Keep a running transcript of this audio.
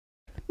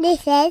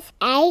This is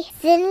a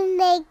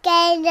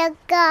Syndicated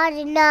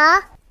Gardener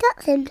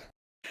Dachshund.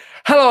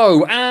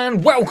 Hello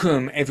and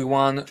welcome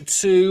everyone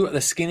to the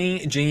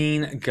Skinny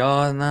Jean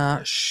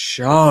Gardener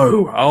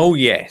Show. Oh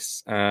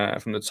yes,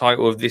 from the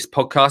title of this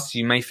podcast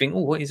you may think,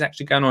 oh, what is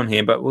actually going on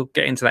here? But we'll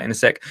get into that in a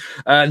sec.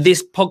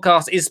 This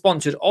podcast is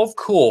sponsored, of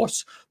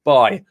course,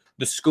 by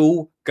the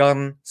School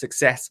Garden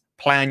Success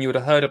Plan. You would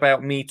have heard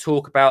about me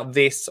talk about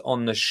this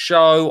on the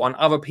show, on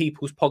other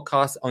people's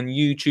podcasts, on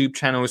YouTube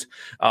channels.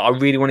 I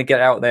really want to get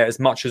out there as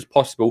much as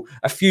possible.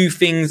 A few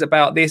things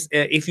about this.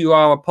 If you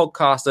are a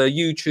podcaster,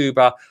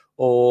 YouTuber,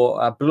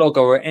 or a blogger,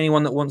 or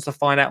anyone that wants to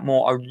find out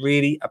more, I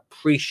really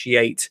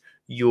appreciate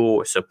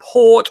your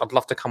support. I'd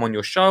love to come on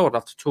your show. I'd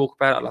love to talk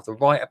about it. I'd love to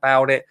write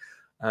about it.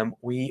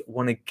 We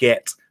want to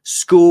get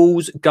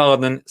schools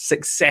garden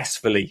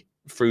successfully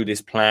through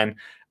this plan.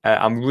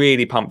 I'm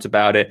really pumped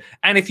about it.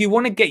 And if you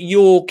want to get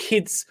your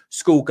kids'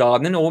 school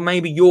gardening, or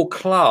maybe your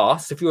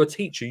class, if you're a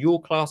teacher,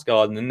 your class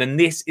gardening, then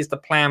this is the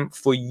plan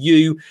for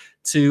you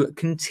to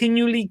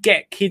continually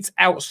get kids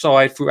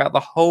outside throughout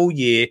the whole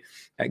year,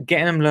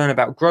 getting them learn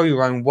about grow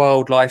your own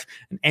wildlife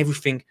and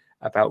everything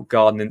about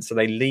gardening, so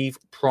they leave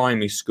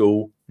primary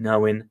school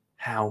knowing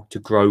how to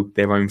grow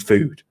their own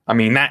food. I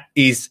mean, that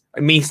is,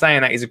 me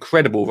saying that is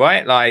incredible,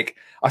 right? Like,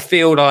 I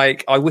feel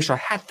like I wish I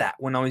had that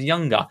when I was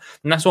younger.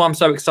 And that's why I'm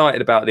so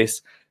excited about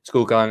this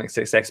School Garden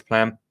Success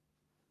Plan,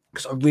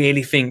 because I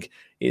really think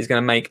it is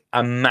going to make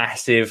a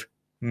massive,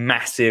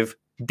 massive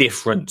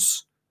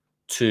difference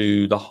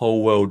to the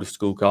whole world of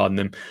school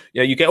gardening.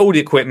 You know, you get all the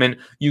equipment,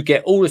 you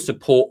get all the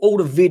support, all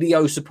the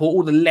video support,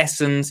 all the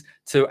lessons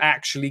to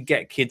actually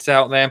get kids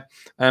out there.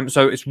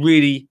 So it's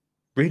really,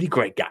 really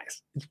great,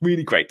 guys. It's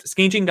really great.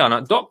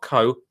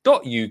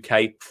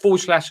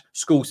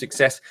 skinnyjeangardener.co.uk/school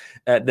success.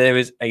 There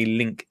is a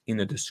link in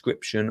the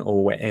description,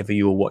 or wherever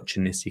you're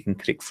watching this, you can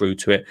click through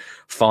to it,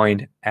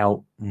 find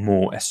out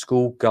more. A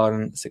school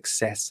garden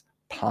success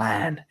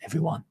plan,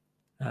 everyone.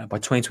 By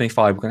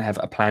 2025, we're going to have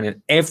a plan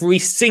in every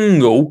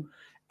single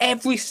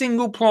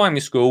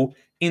primary school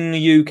in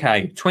the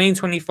UK.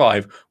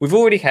 2025. We've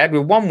already had,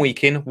 with 1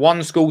 week in,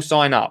 one school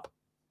sign up.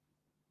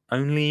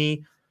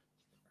 Only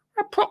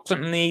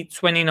approximately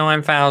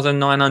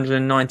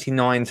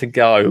 29,999 to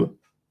go,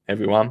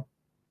 everyone.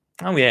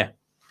 Oh yeah.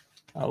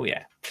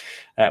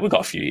 We've got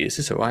a few years,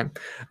 it's all right.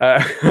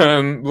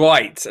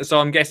 Right, so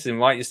I'm guessing,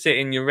 right,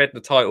 you read the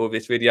title of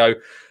this video.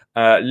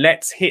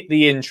 Let's hit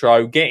the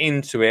intro, get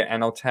into it,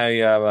 and I'll tell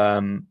you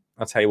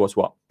what's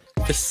what.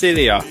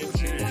 Facilia.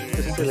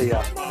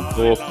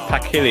 Or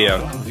Pacilio,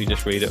 if you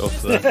just read it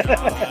off there.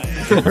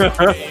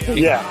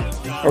 Yeah.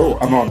 Oh,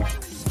 I'm on.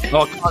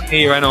 Oh, I can't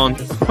hear you, on.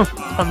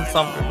 Done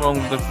something wrong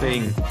with the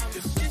thing.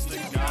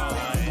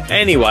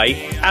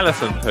 Anyway,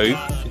 elephant poo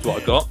is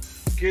what I got.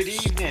 Good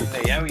evening,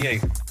 Lee. How are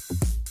you?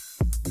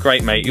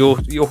 Great, mate. Your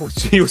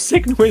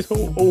signal is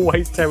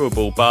always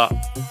terrible, but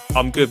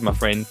I'm good, my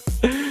friend.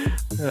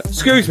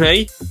 Excuse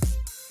me.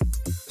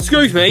 You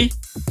got an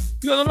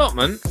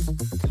allotment?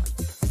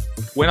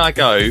 When I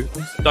go,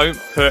 don't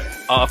put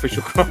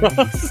artificial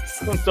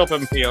grass on top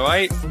of me, all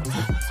right?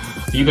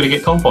 Are you going to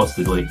get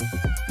composted, Lee?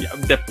 Yeah,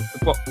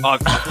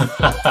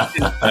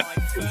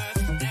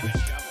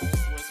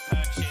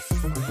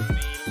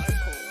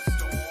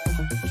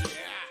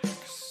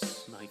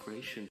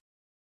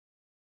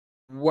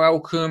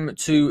 Welcome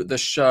to the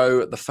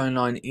show. The phone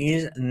line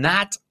is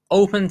not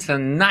open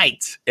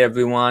tonight,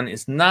 everyone.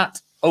 It's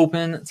not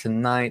open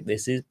tonight.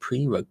 This is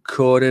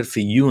pre-recorded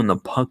for you on the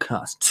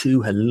podcast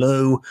too.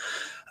 Hello.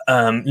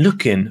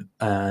 Looking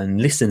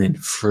and listening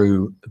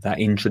through that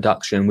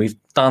introduction. We've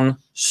done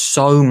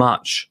so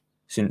much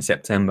since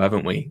September,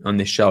 haven't we, on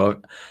this show?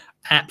 I've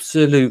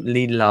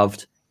absolutely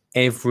loved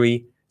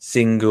every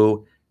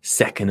single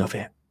second of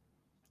it.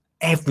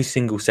 Every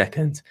single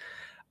second.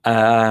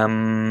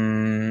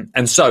 And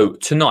so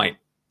tonight,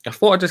 I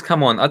thought I'd just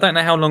come on. I don't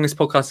know how long this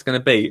podcast is going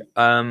to be,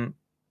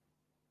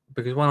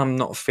 because one, I'm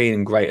not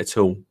feeling great at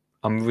all.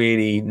 I'm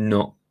really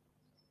not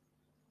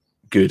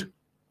good.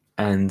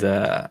 And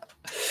how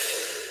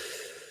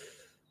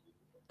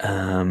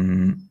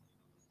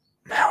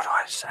do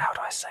I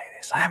say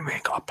this? I haven't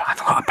really got a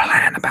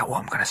plan about what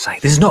I'm going to say.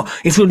 This is not,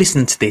 if you're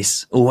listening to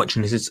this or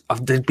watching this,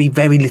 there'd be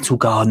very little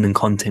gardening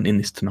content in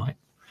this tonight.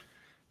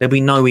 There'll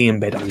be no Ian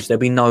Beddoes. There'll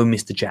be no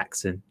Mr.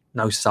 Jackson.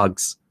 No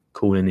Suggs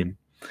calling him.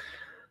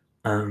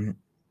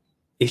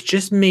 It's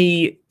just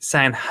me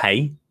saying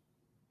hey,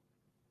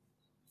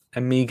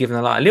 and me giving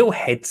a little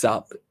heads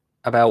up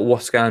about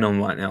what's going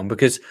on right now,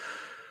 because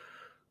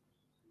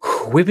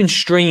we've been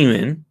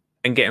streaming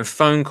and getting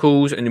phone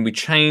calls, and then we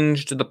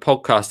changed the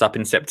podcast up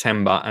in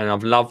September, and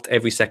I've loved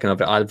every second of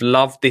it. I've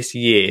loved this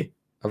year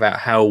about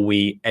how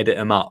we edit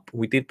them up.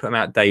 We did put them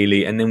out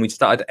daily, and then we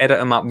started to edit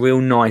them up real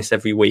nice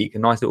every week, a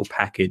nice little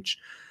package,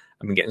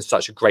 and we're getting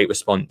such a great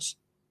response.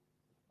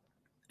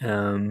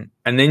 And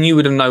then you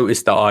would have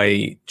noticed that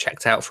I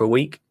checked out for a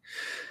week,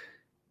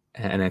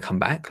 and then come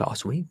back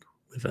last week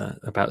with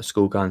about the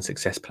School Garden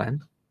Success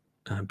Plan.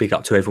 Big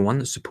up to everyone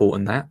that's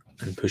supporting that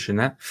and pushing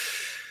that.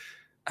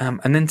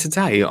 And then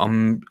today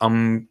I'm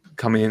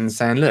coming in and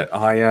saying, "Look,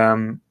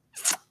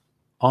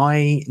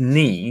 I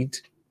need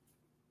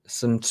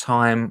some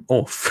time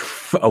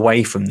off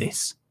away from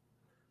this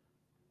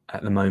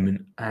at the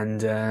moment,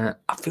 and it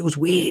feels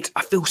weird.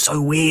 I feel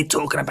so weird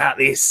talking about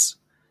this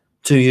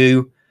to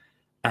you,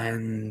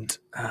 and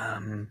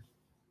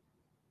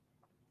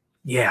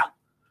yeah."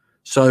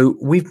 So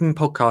we've been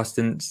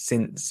podcasting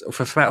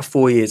for about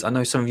 4 years. I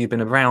know some of you have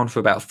been around for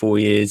about 4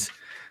 years.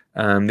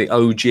 The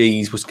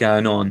OGs, what's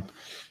going on?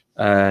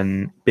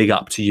 Big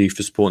up to you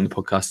for supporting the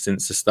podcast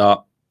since the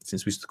start,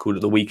 since we used to call it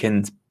the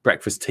weekend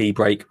breakfast tea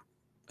break.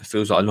 It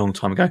feels like a long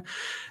time ago.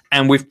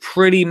 And we've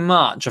pretty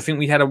much, I think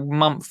we had a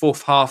month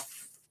off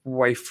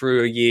halfway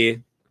through a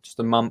year, just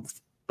a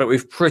month, but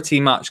we've pretty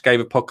much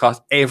gave a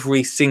podcast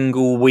every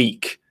single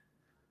week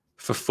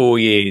for 4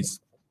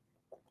 years.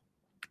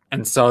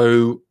 And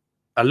so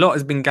a lot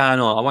has been going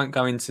on. I won't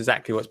go into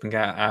exactly what's been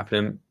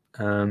happening.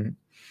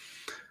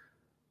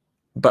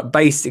 But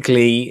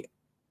basically,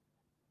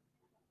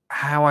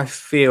 how I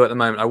feel at the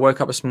moment, I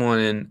woke up this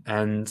morning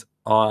and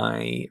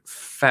I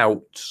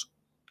felt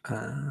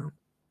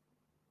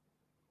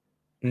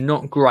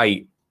not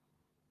great.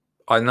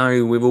 I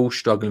know we're all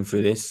struggling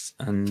through this,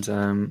 and it's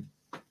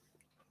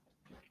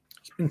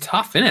been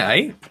tough, isn't it?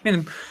 Eh?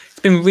 It's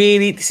been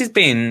really. This has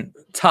been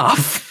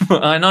tough.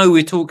 I know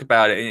we talk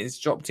about it, and it's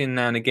dropped in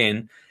now and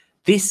again.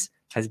 This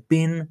has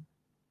been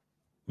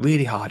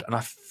really hard, and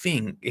I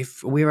think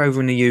if we're over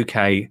in the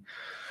UK,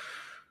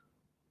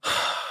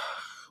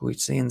 we're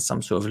seeing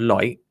some sort of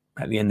light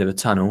at the end of the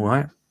tunnel,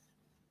 right?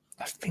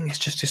 I think it's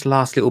just this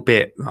last little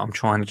bit that I'm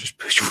trying to just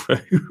push through.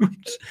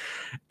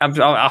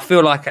 I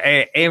feel like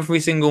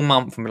every single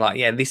month I'm like,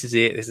 yeah, this is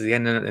it. This is the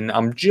end of it. And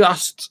I'm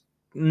just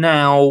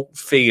now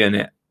feeling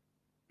it.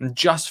 I'm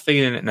just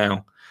feeling it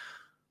now.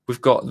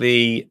 We've got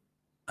the...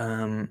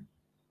 I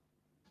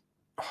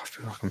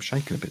feel like I'm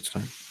shaking a bit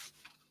today.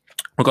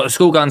 We've got the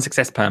School Garden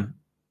Success Plan,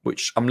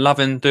 which I'm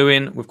loving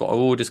doing. We've got our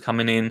orders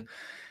coming in.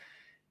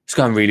 It's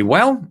going really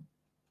well.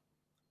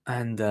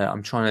 And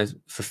I'm trying to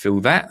fulfill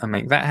that and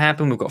make that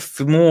happen. We've got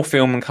more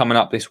filming coming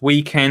up this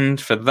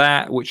weekend for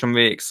that, which I'm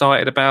really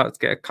excited about, to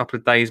get a couple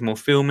of days more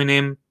filming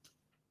in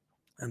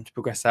and to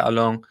progress that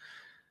along.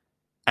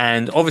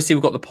 And obviously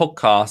we've got the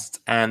podcast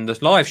and the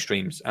live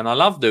streams, and I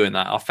love doing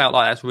that. I felt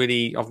like I've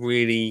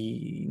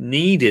really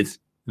needed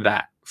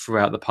that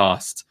throughout the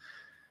past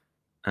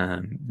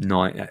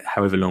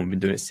however long I've been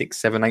doing it, 6,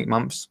 7, 8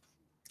 months.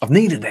 I've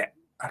needed it.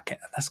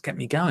 That's kept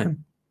me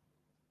going.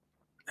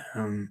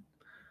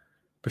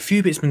 A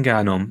few bits been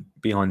going on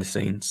behind the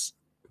scenes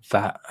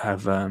that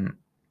have,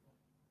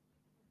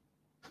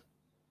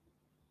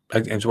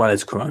 as well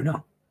as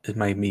Corona, has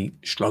made me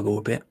struggle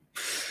a bit.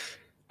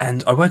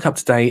 And I woke up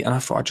today and I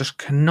thought, I just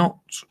cannot.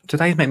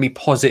 Today's made me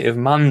positive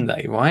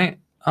Monday, right?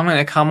 I'm going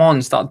to come on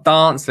and start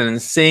dancing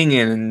and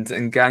singing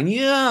and going,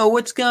 yo,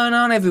 what's going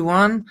on,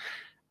 everyone?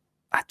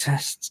 I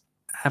just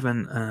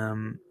haven't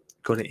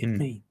got it in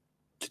me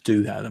to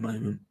do that at the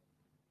moment.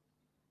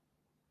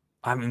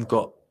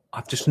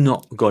 I've just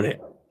not got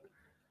it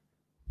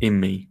in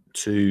me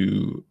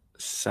to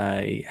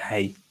say,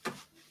 hey,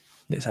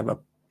 let's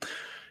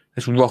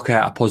rock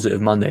out a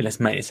positive Monday. Let's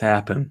make this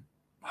happen.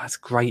 That's a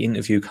great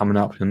interview coming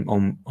up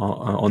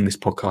on this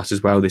podcast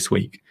as well this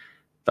week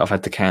that I've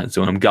had to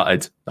cancel, and I'm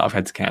gutted that I've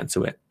had to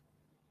cancel it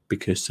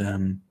because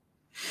I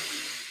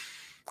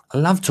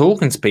love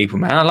talking to people,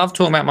 man. I love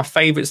talking about my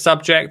favourite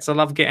subjects. I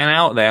love getting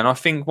out there, and I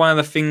think one of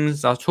the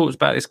things I've talked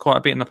about this quite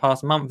a bit in the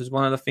past month is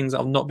one of the things that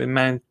I've not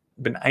been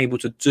able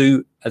to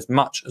do as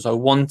much as I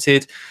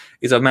wanted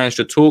is I've managed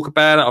to talk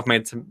about it. I've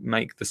managed to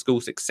make the school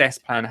success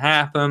plan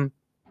happen,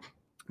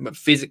 but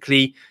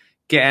physically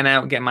getting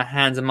out, getting my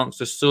hands amongst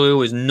the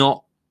soil has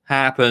not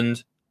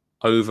happened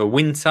over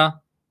winter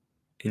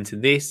into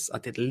this. I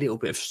did a little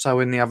bit of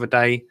sowing the other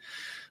day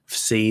of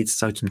seeds,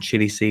 sowed some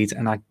chili seeds,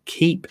 and I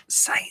keep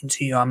saying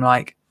to you, I'm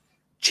like,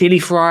 Chili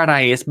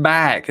Friday, it's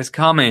back, it's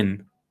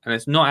coming, and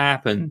it's not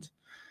happened.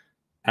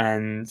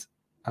 And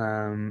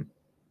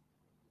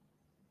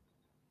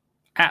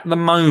at the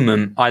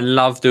moment, I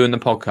love doing the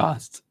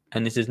podcast,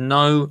 and this is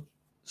no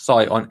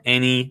sight on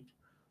any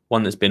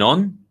one that's been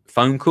on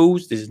phone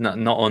calls. This is not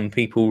on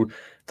people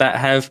that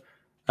have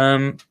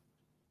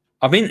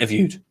I've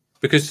interviewed,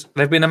 because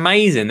they've been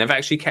amazing. They've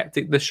actually kept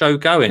the show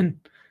going.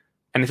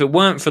 And if it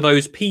weren't for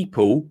those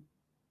people,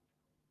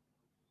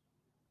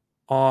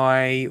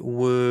 I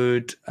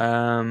would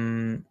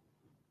have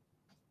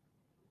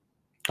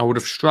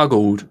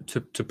struggled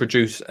to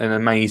produce an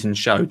amazing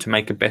show, to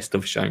make a best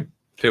of show.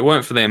 If it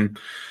weren't for them,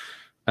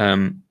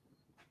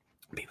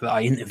 people that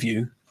I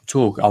interview,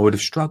 talk, I would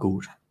have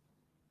struggled.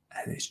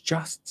 And it's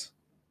just,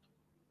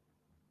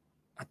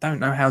 I don't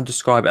know how to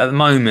describe it. At the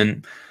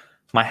moment,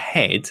 my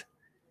head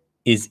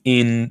is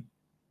in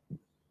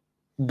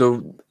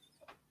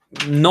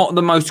not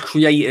the most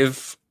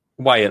creative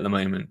way at the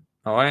moment.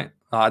 All right.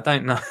 I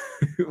don't know.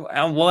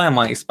 Why am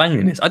I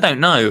explaining this? I don't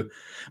know.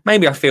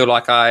 Maybe I feel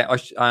like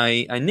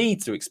I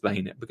need to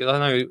explain it, because I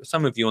know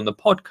some of you on the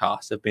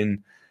podcast have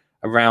been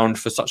around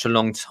for such a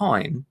long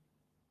time,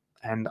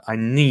 and I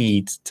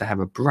need to have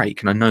a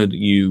break. And I know that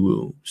you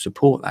will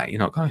support that. You're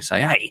not going to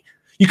say, "Hey,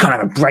 you can't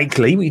have a break,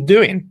 Lee. What are you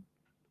doing?"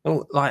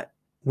 Well, like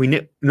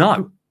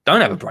no,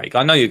 don't have a break.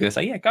 I know you're going to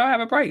say, "Yeah, go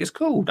have a break. It's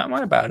cool. Don't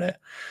worry about it."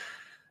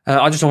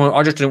 I just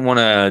didn't want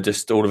to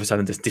just all of a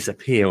sudden just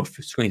disappear off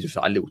the screen, just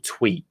like a little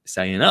tweet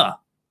saying, I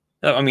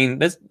mean,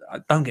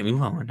 don't get me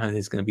wrong. I know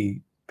there's going to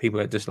be people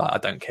that are just like, "I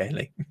don't care,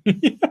 Lee."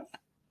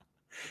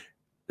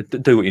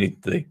 Do what you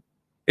need to do.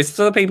 It's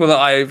for the people that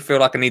I feel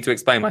like I need to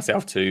explain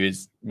myself to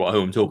is who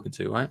I'm talking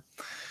to, right?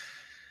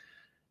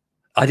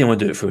 I didn't want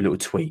to do it for a little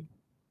tweet,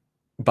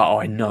 but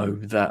I know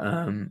that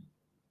I'm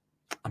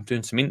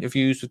doing some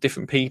interviews with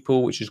different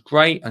people, which is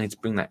great. I need to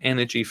bring that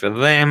energy for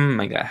them,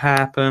 make that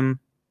happen.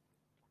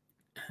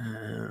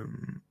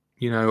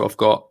 I've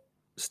got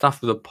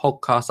stuff with the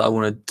podcast I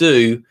want to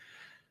do.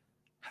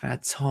 I've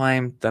had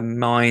time, the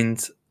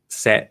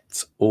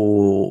mindset,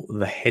 or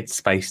the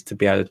headspace to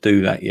be able to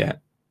do that yet.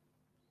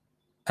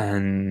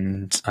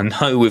 And I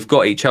know we've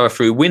got each other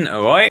through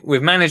winter, right?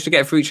 We've managed to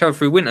get through each other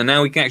through winter.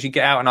 Now we can actually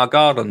get out in our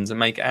gardens and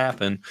make it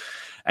happen.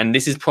 And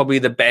this is probably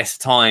the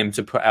best time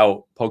to put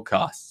out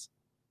podcasts.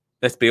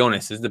 Let's be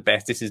honest, this is the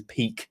best. This is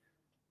peak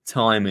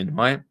timing,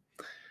 right?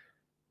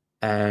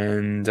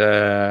 And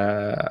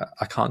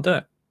I can't do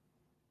it.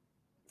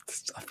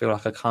 I feel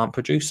like I can't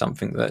produce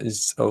something that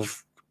is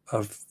of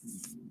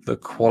the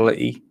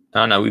quality.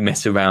 I know we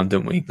mess around,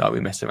 don't we? Like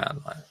we mess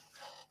around. Like,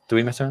 do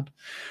we mess around?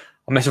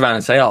 I mess around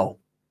and say,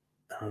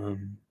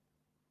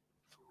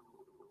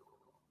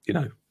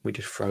 we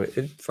just throw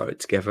it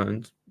together,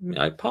 and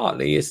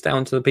partly it's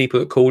down to the people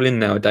that call in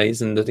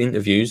nowadays and the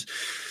interviews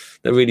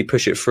that really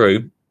push it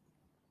through.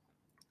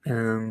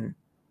 But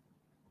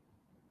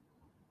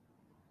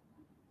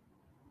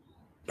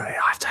I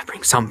have to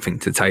bring something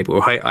to the table,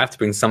 right? I have to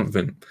bring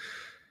something.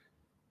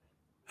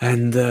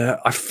 And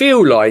I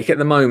feel like at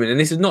the moment, and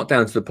this is not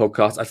down to the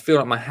podcast, I feel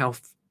like my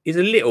health is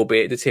a little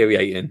bit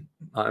deteriorating.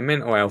 My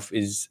mental health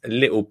is a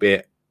little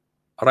bit,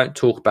 I don't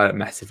talk about it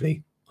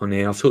massively on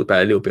here. I've talked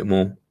about it a little bit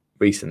more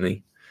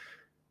recently.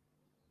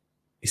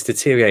 It's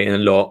deteriorating a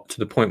lot to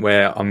the point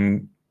where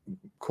I'm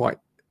quite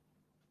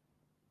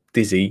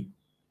dizzy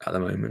at the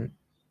moment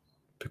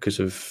because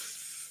of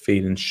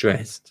feeling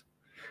stressed.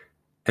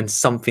 And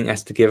something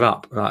has to give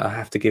up. Like I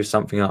have to give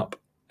something up.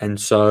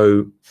 And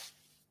so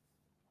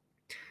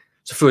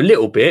for a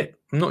little bit,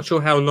 I'm not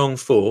sure how long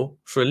for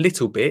a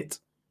little bit,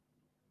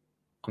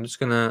 I'm just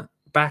going to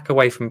back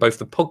away from both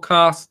the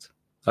podcast,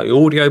 like the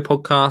audio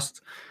podcast,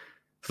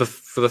 for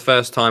the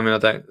first time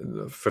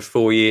for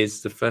 4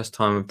 years, the first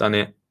time I've done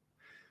it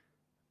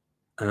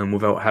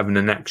without having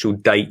an actual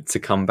date to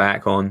come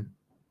back on,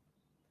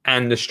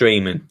 and the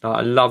streaming.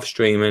 I love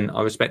streaming.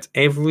 I respect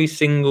every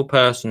single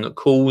person that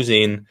calls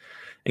in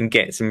and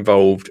gets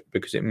involved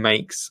because it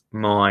makes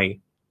my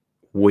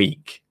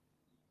week.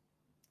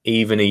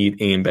 Even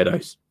Ian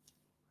Beddoes.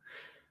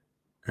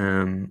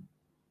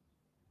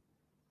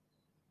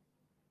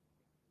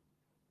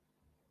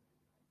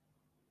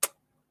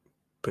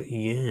 But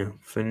yeah,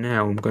 for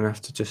now, I'm gonna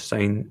have to just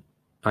say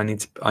I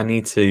need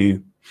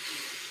to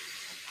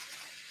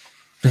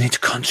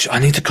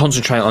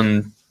concentrate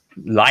on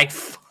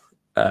life.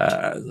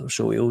 I'm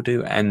sure we all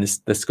do, and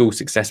the school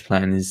success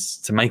plan is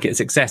to make it a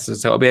success. So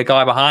it'll be a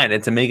guy behind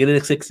it to make it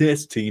a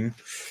success team,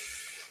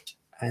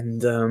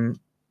 and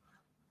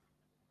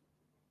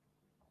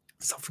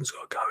something's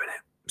got to go in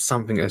it.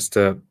 Something has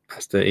to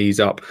ease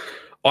up.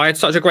 I had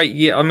such a great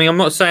year. I mean, I'm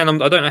not saying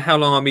I don't know how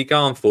long I'll be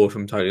gone for. If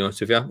I'm totally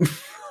honest with you,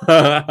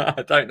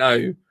 I don't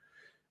know.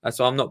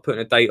 So I'm not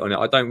putting a date on it.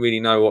 I don't really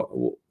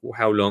know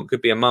how long.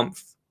 Could be a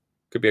month.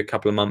 Could be a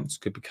couple of months.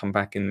 Could be come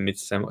back in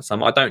mid-summer.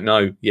 I don't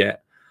know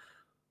yet.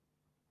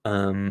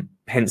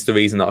 Hence the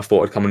reason that I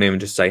thought I'd come on here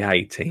and just say,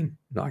 "Hey, team,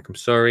 like I'm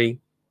sorry."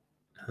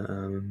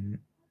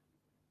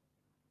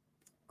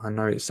 I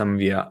know it's some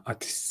of you.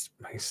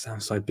 It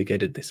sounds so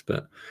big-headed, this,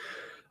 but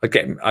I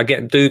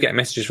get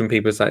messages from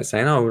people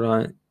saying, "Oh,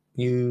 like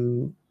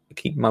you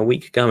keep my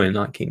week going,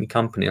 like keep me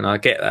company," and I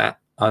get that.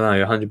 I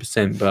know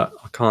 100%, but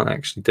I can't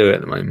actually do it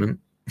at the moment,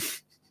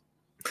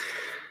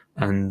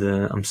 and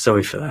I'm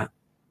sorry for that.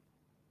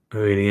 I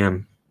really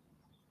am.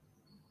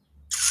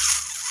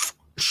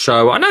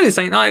 So I know this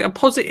ain't like a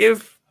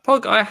positive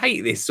podcast. I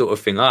hate this sort of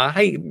thing. I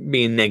hate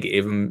being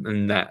negative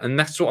and that, and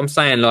that's what I'm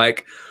saying.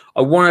 Like,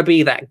 I want to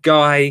be that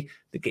guy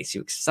that gets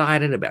you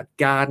excited about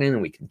gardening,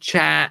 and we can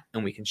chat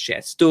and we can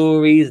share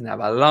stories and have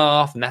a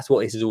laugh, and that's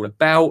what this is all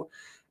about.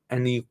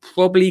 And you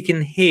probably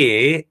can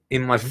hear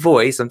in my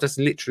voice, I'm just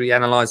literally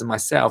analysing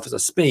myself as I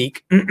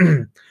speak.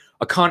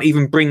 I can't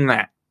even bring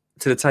that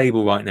to the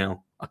table right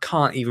now. I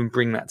can't even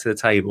bring that to the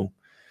table.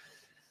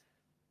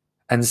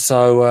 And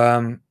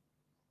so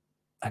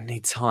I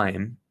need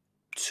time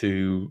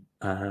to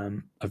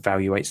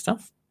evaluate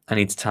stuff. I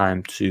need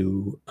time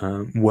to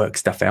work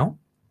stuff out.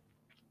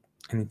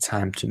 I need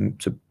time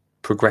to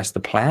progress the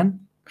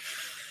plan.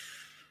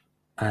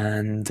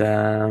 And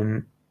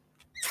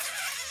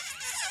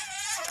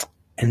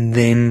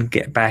then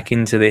get back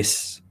into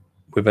this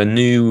with a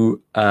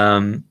new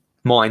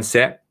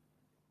mindset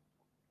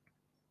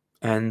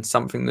and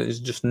something that is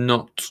just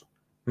not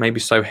maybe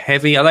so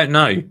heavy. I don't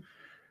know.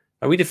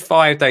 We did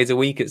 5 days a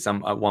week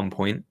at one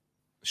point,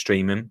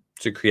 streaming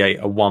to create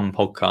a one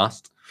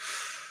podcast.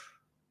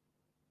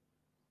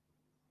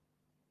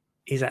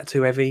 Is that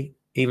too heavy?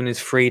 Even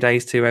is 3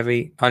 days too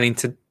heavy? I need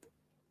to.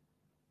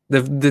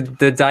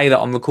 The day that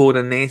I'm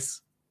recording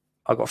this,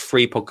 I've got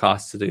 3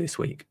 podcasts to do this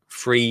week.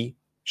 3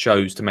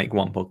 shows to make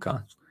one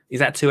podcast. Is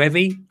that too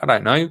heavy? I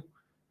don't know.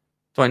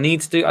 Do I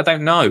need to do? I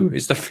don't know.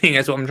 It's the thing.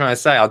 That's what I'm trying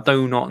to say. I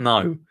do not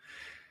know.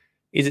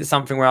 Is it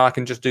something where I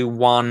can just do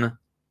one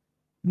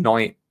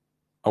night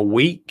a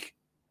week,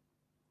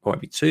 or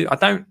maybe 2? I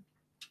don't.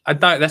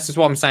 That's just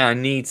what I'm saying. I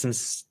need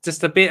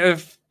just a bit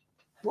of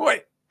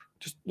right,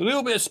 just a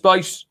little bit of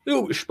space,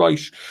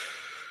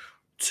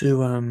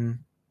 to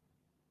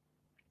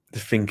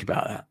think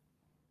about that,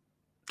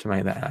 to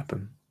make that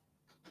happen,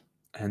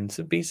 and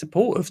to be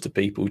supportive to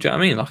people. Do you know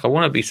what I mean? Like, I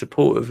want to be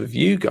supportive of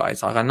you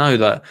guys. Like, I know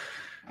that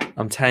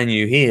I'm telling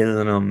you here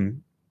that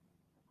I'm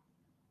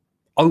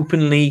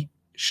openly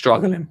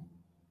struggling.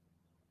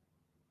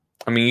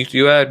 I mean,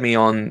 you heard me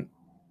on.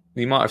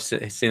 You might have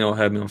seen or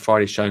heard me on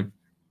Friday's show,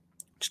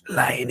 just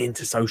laying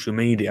into social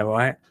media,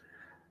 right?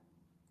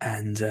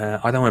 And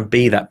I don't want to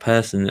be that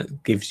person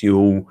that gives you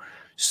all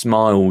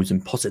smiles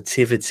and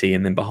positivity,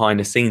 and then behind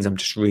the scenes, I'm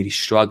just really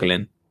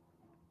struggling.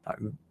 I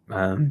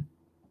don't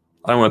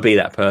want to be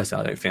that person.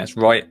 I don't think that's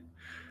right.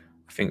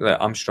 I think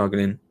that I'm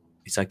struggling.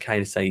 It's okay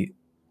to say.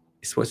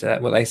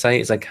 What they say?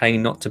 It's okay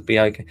not to be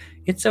okay.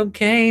 It's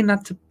okay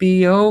not to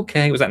be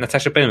okay. Was that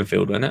Natasha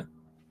Bedingfield, wasn't it?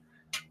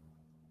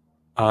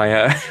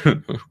 I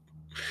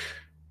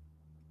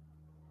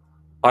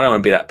don't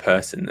want to be that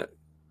person that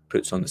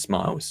puts on the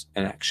smiles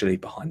and actually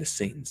behind the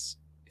scenes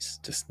it's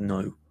just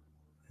not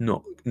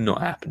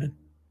happening.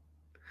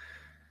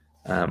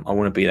 I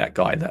want to be that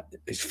guy that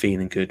is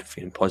feeling good,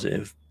 feeling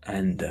positive,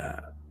 and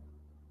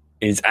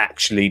is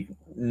actually,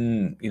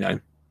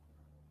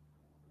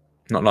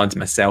 not lying to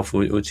myself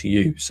or to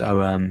you.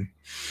 So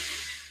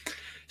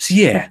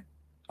yeah,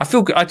 I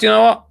feel good. Do you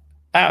know what?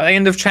 At the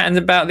end of chatting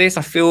about this,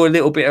 I feel a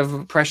little bit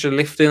of pressure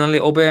lifting a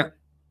little bit.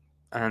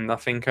 And I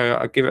think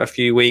I'll give it a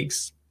few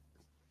weeks.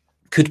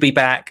 Could be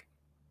back,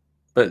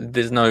 but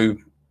there's no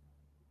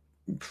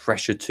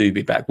pressure to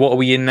be back. What are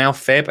we in now?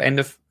 Feb?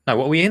 What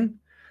are we in?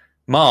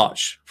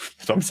 March.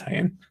 That's what I'm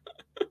saying.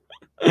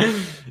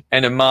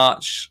 End of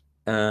March,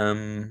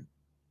 start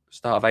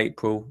of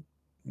April.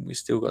 We've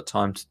still got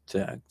time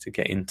to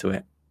get into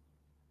it.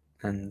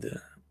 And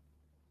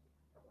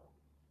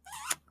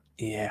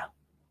yeah.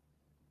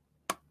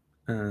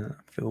 I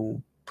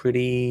feel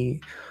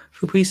pretty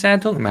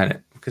sad talking about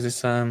it because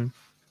it's hard,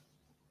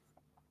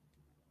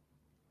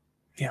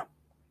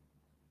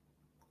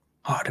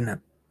 isn't it?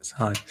 It's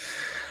hard.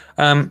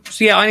 So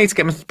yeah, I need to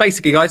get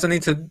basically, guys. I'm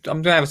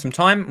gonna have some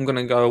time. I'm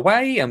gonna go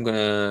away. I'm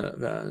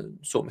gonna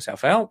sort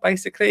myself out,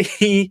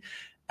 basically,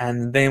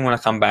 and then when I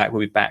come back,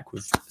 we'll be back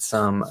with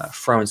some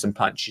throwing some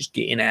punches,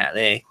 getting out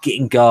there,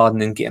 getting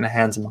gardening, getting our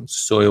hands amongst the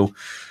soil.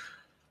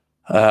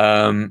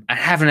 And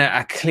having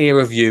a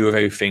clearer view of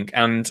everything.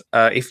 And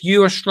if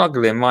you are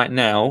struggling right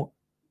now,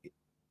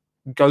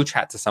 go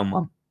chat to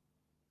someone.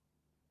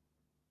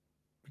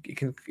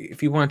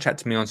 If you want to chat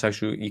to me on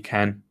social, you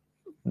can.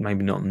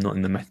 Maybe not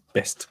in the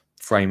best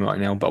frame right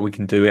now, but we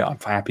can do it. I'm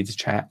happy to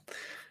chat.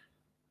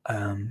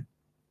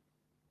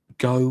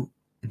 Go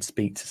and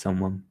speak to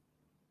someone.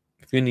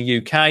 If you're in the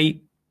UK,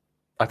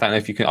 I don't know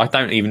if you can. I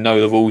don't even know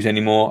the rules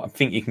anymore. I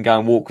think you can go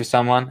and walk with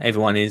someone.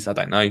 Everyone is. I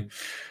don't know.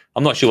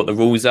 I'm not sure what the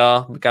rules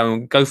are.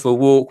 Go for a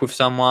walk with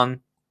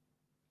someone.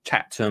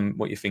 Chat to them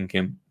what you're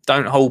thinking.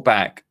 Don't hold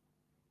back.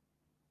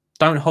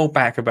 Don't hold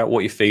back about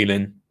what you're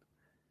feeling,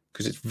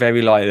 because it's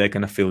very likely they're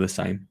going to feel the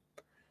same.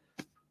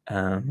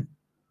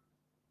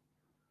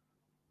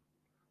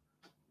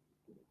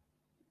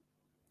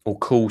 Or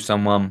call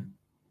someone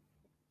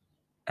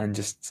and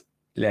just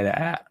let it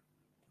out.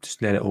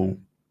 Just let it all.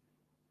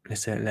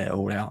 Let's let it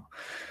all out.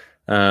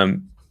 So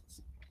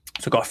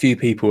I've got a few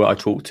people that I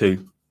talk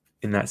to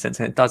in that sense,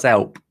 and it does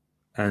help.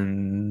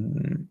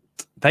 And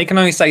they can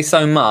only say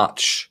so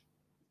much.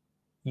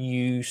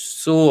 You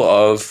sort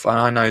of, and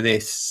I know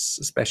this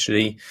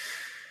especially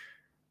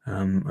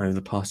over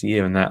the past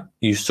year, and that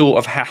you sort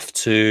of have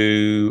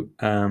to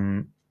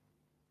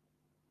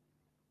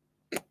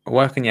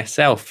work on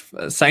yourself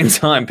at the same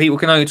time. People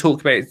can only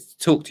talk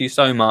to you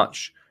so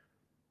much.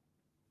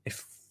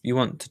 If you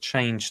want to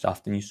change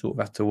stuff, then you sort of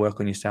have to work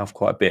on yourself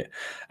quite a bit,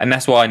 and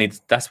that's why I'm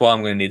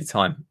going to need the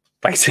time.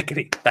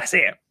 Basically, that's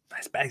it.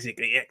 That's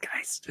basically it,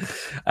 guys.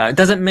 It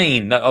doesn't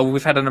mean that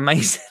we've had an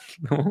amazing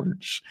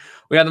launch.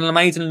 We had an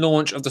amazing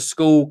launch of the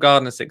School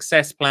Gardener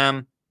Success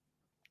Plan.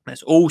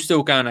 That's all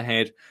still going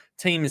ahead.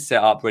 Team is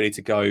set up, ready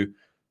to go.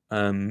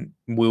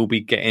 We'll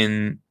be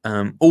getting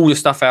all the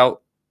stuff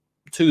out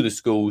to the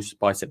schools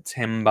by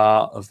September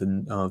of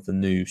the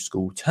new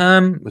school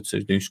term, which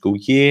is the new school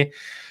year.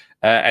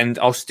 And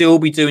I'll still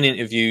be doing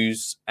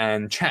interviews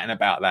and chatting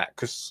about that,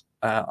 because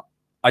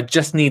I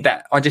just need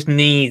that. I just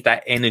need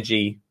that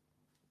energy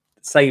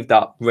saved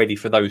up, ready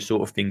for those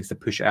sort of things, to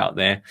push it out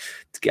there,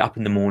 to get up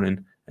in the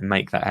morning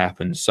make that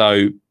happen.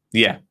 So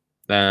yeah,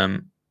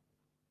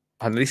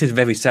 this is a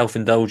very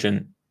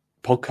self-indulgent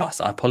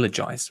podcast. I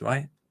apologize,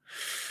 right?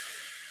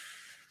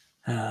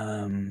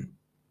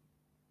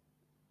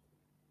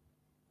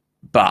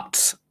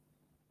 But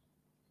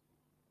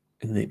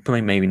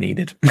maybe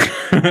needed.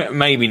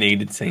 Maybe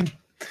needed, team.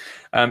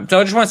 So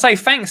I just want to say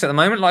thanks at the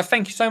moment. Like,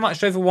 thank you so much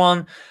to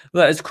everyone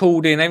that has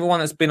called in, everyone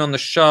that's been on the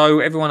show,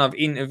 everyone I've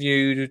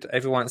interviewed,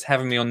 everyone that's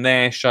having me on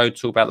their show to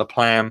talk about the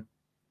plan.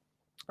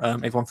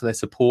 Everyone for their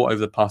support over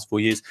the past 4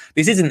 years.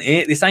 This isn't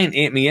it. This ain't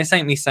it. This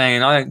ain't me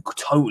saying I don't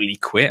totally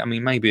quit. I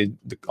mean, maybe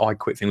the I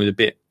quit thing was a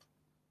bit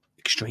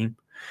extreme,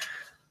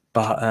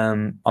 but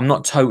I'm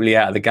not totally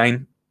out of the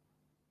game.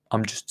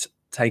 I'm just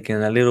taking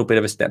a little bit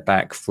of a step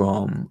back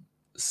from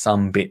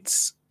some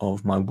bits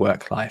of my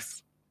work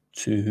life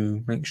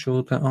to make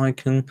sure that I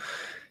can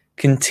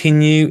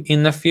continue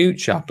in the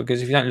future.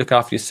 Because if you don't look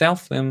after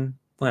yourself, then,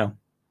 well,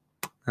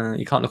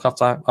 you can't look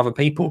after other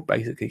people,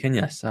 basically, can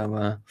you?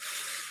 So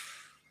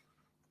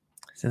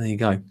there you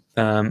go.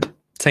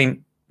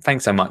 Team,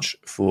 thanks so much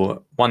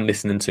for,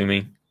 listening to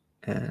me,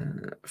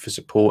 for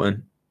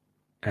supporting.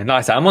 And like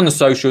I said, I'm on the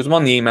socials, I'm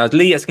on the emails,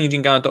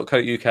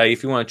 lee@skinnyjeangardener.co.uk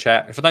if you want to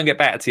chat. If I don't get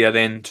back to you,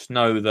 then just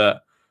know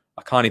that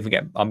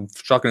I'm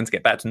struggling to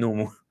get back to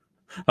normal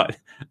like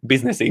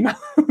business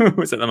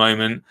emails at the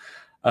moment.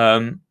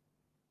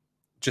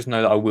 Just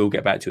know that I will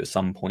get back to you at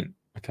some point,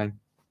 okay?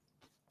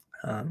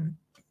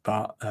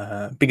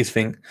 But biggest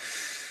thing,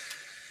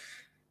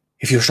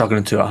 if you're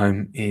struggling to at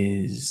home,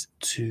 is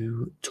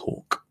to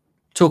talk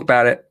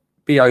about it,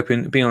 be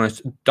open, be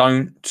honest.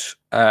 Don't,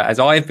 as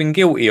I've been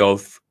guilty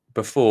of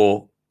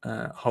before,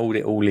 hold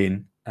it all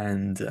in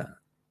and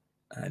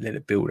let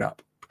it build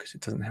up, because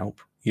it doesn't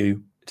help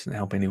you, it doesn't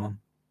help anyone.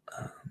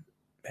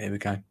 There we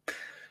go.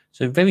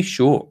 So very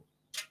short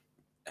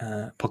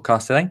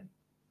podcast today,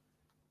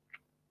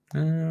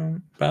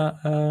 but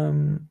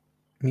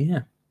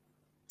yeah,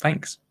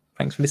 thanks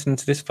for listening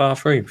to this far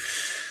through.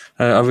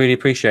 I really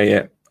appreciate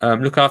it.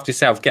 Look after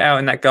yourself. Get out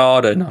in that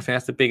garden. I think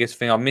that's the biggest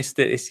thing. I missed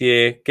it this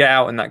year. Get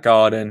out in that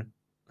garden.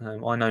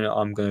 I know that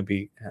I'm going to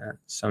be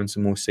sowing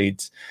some more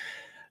seeds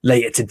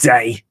later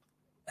today.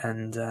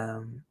 And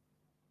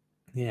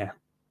yeah,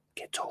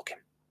 get talking.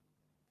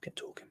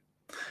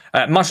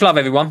 Much love,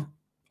 everyone.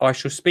 I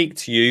shall speak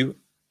to you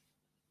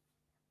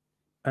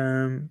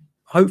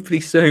hopefully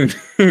soon.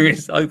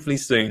 Hopefully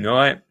soon, all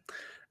right?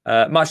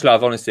 Much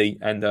love, honestly,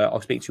 and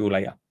I'll speak to you all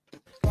later.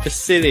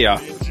 Facilia.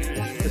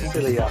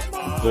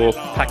 Or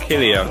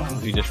Pacilia,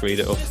 if you just read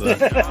it off there.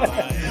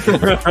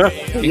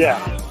 Yeah.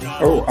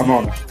 Oh, I'm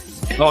on.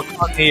 Oh, I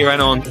can't hear you,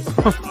 Anon.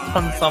 I've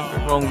done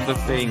something wrong with the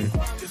thing.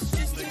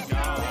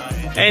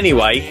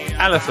 Anyway,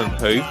 elephant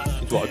poo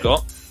is what I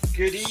got.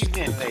 Good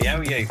evening, Lee. How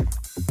are you?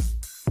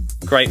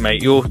 Great,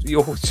 mate. Your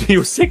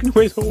signal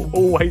is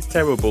always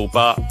terrible,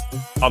 but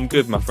I'm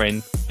good, my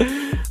friend.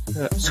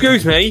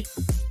 Excuse me.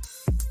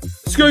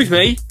 You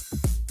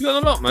got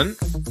an allotment?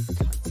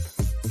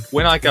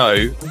 When I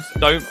go,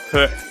 don't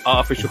put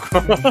artificial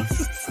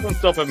grass on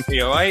top of me,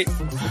 all right?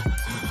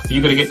 Are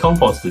you going to get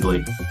composted,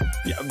 Lee?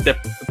 Yeah,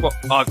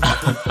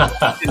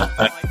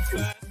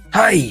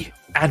 hey,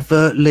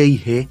 Advert Lee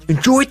here.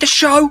 Enjoyed the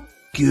show?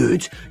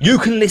 Good. You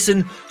can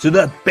listen to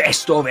the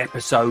best of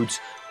episodes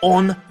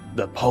on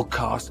the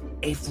podcast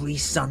every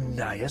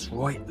Sunday. That's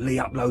right, Lee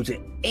uploads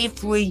it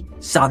every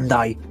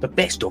Sunday, the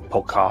best of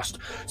podcast.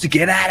 So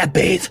get out of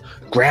bed,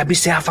 grab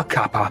yourself a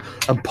cuppa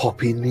and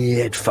pop in the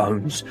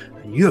headphones,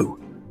 and you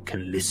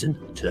can listen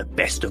to the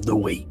best of the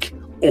week.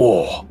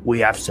 Or we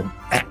have some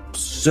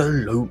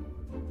absolute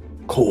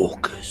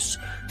corkers.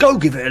 Go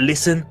give it a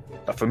listen.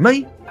 But from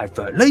me,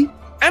 Advert Lee,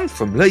 and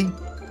from Lee,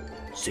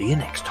 see you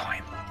next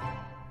time.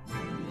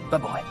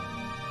 Bye-bye.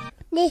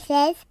 This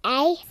is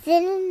a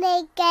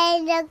Sydney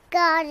Gainer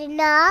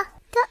Gardener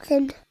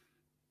Dachshund.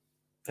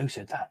 Who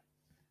said that?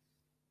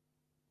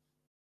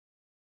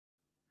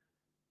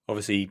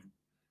 Obviously,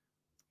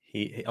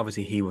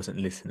 he wasn't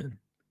listening,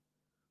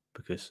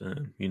 because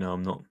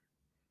I'm not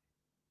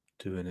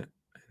doing it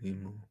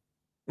anymore.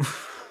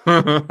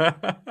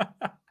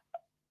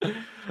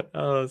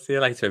 Oh, see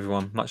you later,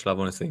 everyone. Much love,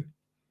 honestly.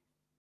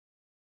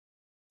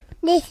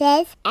 This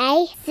is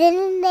a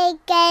Sydney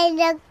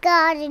Gainer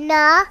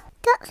Gardener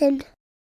Dachshund.